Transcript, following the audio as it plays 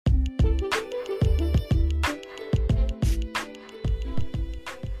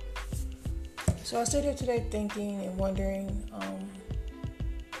So I stayed here today thinking and wondering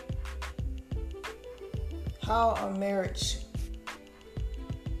how a marriage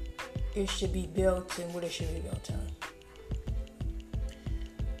it should be built and what it should be built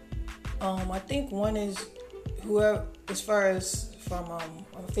on. I think one is whoever, as far as from a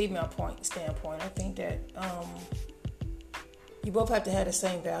female standpoint, I think that you both have to have the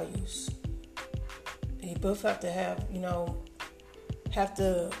same values. You both have to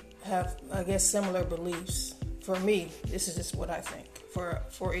have, I guess, similar beliefs. For me, this is just what I think,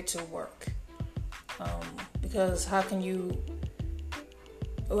 for it to work. Because how can you,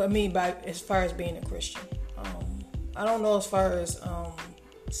 by as far as being a Christian, I don't know as far as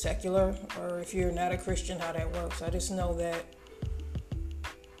secular or if you're not a Christian how that works. I just know that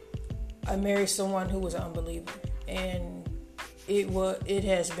I married someone who was an unbeliever, and it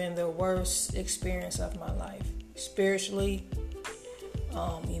has been the worst experience of my life, spiritually,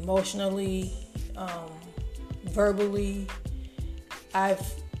 emotionally, verbally. I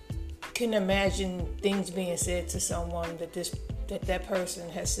couldn't imagine things being said to someone that person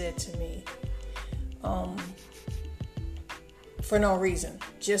has said to me, for no reason,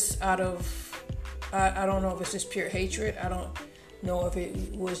 just out of I don't know if it's just pure hatred. I don't know if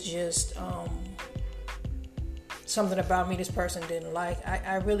it was just something about me this person didn't like.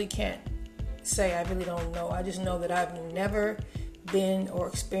 I really can't say. I really don't know. I just know that I've never been or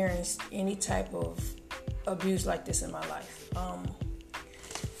experienced any type of abuse like this in my life.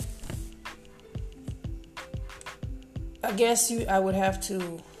 I guess I would have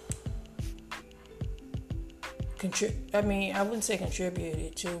to I wouldn't say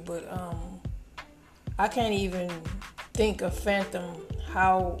contributed to, but I can't even fathom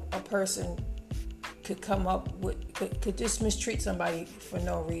how a person could come up with, could just mistreat somebody for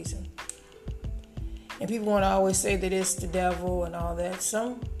no reason. And people want to always say that it's the devil and all that.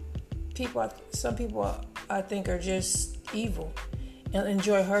 Some people I think are just evil and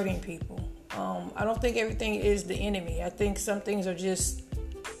enjoy hurting people. I don't think everything is the enemy. I think some things are just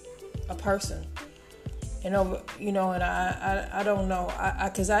a person. And and I don't know,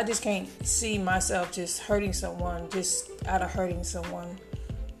 because I just can't see myself just hurting someone just out of hurting someone.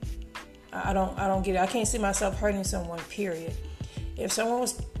 I don't get it. I can't see myself hurting someone, period. If someone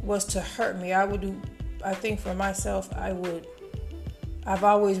was to hurt me, I think for myself, I've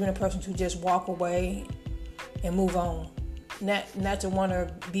always been a person to just walk away and move on. Not to want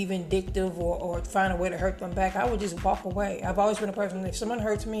to be vindictive or find a way to hurt them back. I would just walk away. I've always been a person, if someone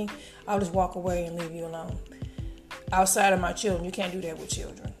hurts me, I'll just walk away and leave you alone. Outside of my children, you can't do that with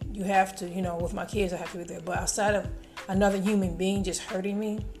children. You have to, with my kids, I have to be there. But outside of another human being just hurting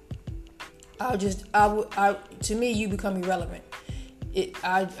me, to me, you become irrelevant.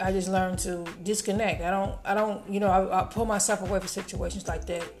 I just learned to disconnect. I pull myself away from situations like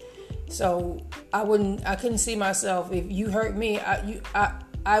that. So I couldn't see myself, if you hurt me,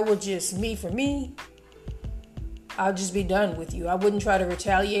 I would just, for me, I'll just be done with you. I wouldn't try to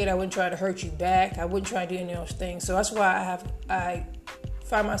retaliate. I wouldn't try to hurt you back. I wouldn't try to do any of those things. So that's why I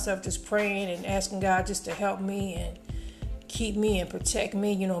find myself just praying and asking God just to help me and keep me and protect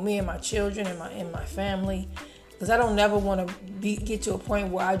me, me and my children and my family. Because I don't never want to get to a point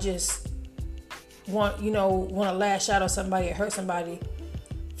where I just want to lash out on somebody or hurt somebody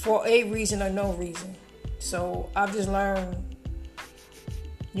for a reason or no reason. So I've just learned,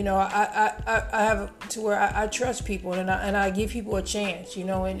 I have to where I trust people and I give people a chance,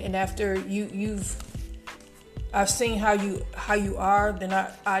 and after I've seen how you are, then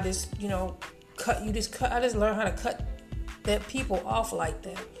I just, I just learn how to cut that people off like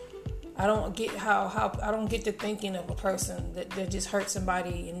that. I don't get I don't get the thinking of a person that just hurt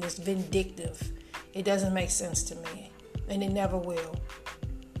somebody and is vindictive. It doesn't make sense to me, and it never will.